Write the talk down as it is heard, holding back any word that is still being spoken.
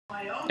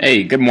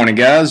Hey, good morning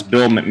guys.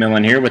 Bill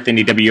McMillan here with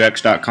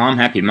NDWX.com.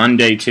 Happy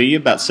Monday to you,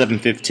 about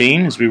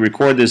 7:15 as we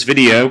record this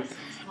video.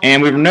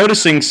 And we were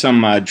noticing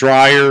some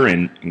drier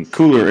and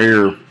cooler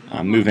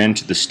air move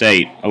into the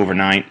state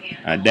overnight,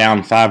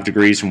 down 5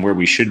 degrees from where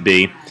we should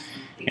be.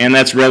 And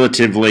that's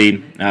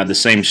relatively the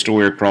same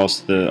story across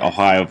the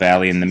Ohio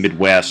Valley and the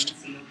Midwest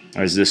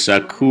as this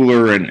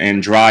cooler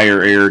and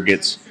drier air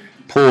gets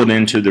pulled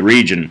into the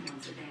region.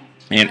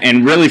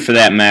 And really, for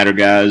that matter,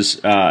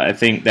 guys, I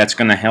think that's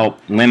going to help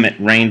limit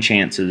rain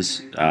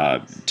chances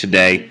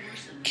today.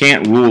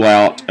 Can't rule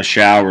out a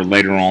shower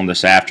later on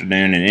this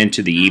afternoon and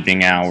into the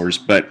evening hours,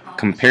 but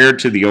compared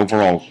to the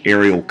overall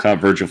aerial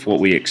coverage of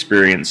what we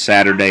experienced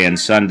Saturday and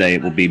Sunday,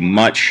 it will be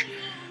much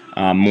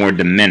more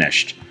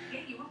diminished.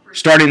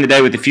 Starting the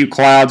day with a few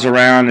clouds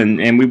around,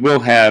 and we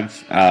will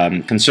have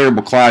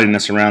considerable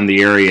cloudiness around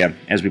the area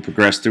as we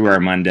progress through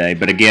our Monday.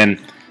 But again,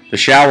 the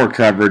shower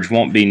coverage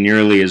won't be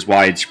nearly as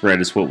widespread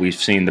as what we've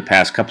seen the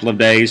past couple of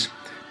days.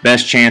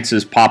 Best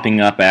chances popping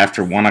up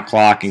after 1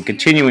 o'clock and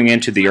continuing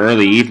into the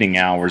early evening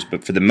hours,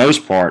 but for the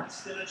most part,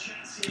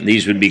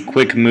 these would be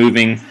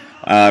quick-moving,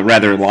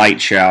 rather light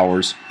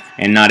showers,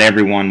 and not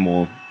everyone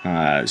will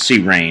see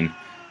rain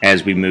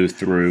as we move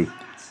through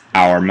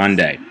our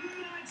Monday.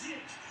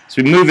 As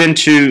we move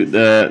into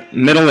the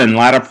middle and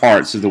latter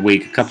parts of the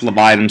week, a couple of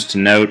items to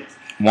note.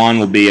 One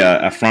will be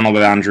a frontal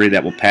boundary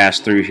that will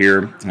pass through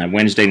here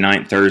Wednesday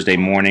night, Thursday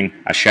morning.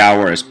 A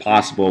shower is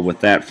possible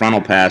with that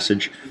frontal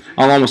passage,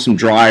 along with some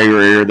drier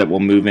air that will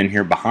move in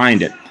here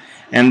behind it.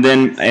 And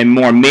then a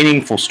more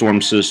meaningful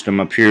storm system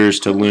appears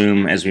to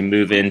loom as we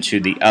move into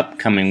the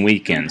upcoming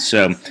weekend.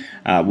 So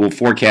we'll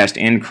forecast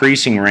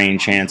increasing rain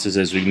chances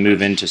as we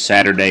move into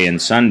Saturday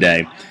and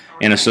Sunday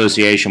in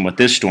association with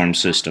this storm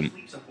system.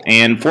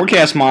 And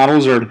forecast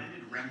models are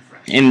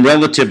in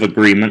relative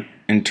agreement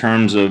in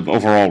terms of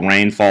overall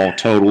rainfall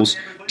totals.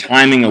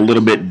 Timing a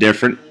little bit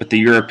different, but the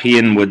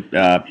European would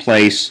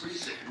place,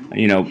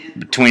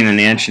 between an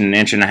inch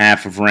and a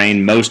half of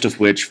rain, most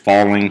of which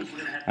falling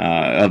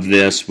of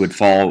this would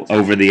fall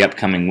over the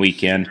upcoming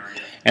weekend.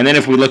 And then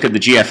if we look at the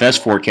GFS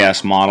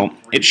forecast model,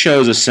 it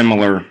shows a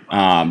similar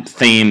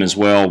theme as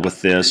well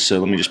with this. So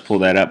let me just pull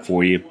that up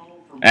for you.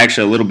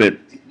 Actually, a little bit,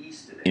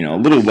 a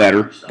little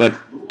wetter, but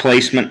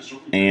placement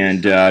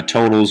and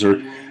totals are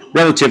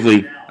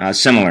relatively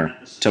similar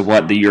to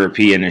what the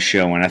European is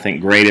showing. I think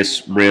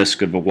greatest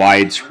risk of a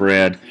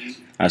widespread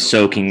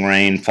soaking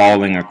rain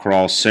falling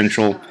across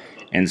central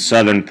and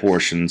southern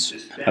portions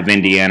of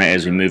Indiana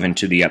as we move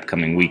into the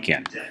upcoming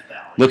weekend.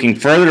 Looking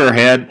further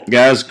ahead,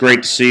 guys,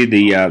 great to see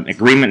the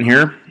agreement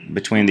here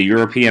between the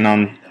European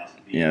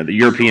the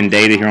European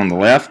data here on the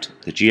left,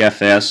 the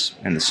GFS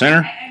in the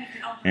center,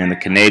 and the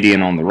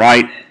Canadian on the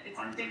right,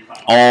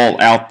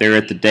 all out there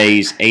at the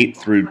day's 8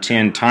 through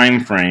 10 time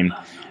frame,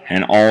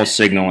 and all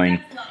signaling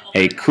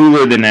a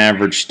cooler than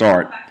average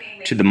start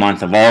to the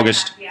month of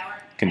August.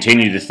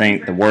 Continue to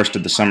think the worst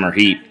of the summer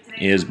heat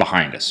is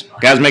behind us.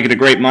 Guys, make it a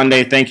great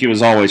Monday. Thank you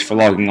as always for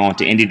logging on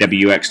to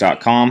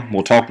NDWX.com.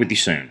 We'll talk with you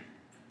soon.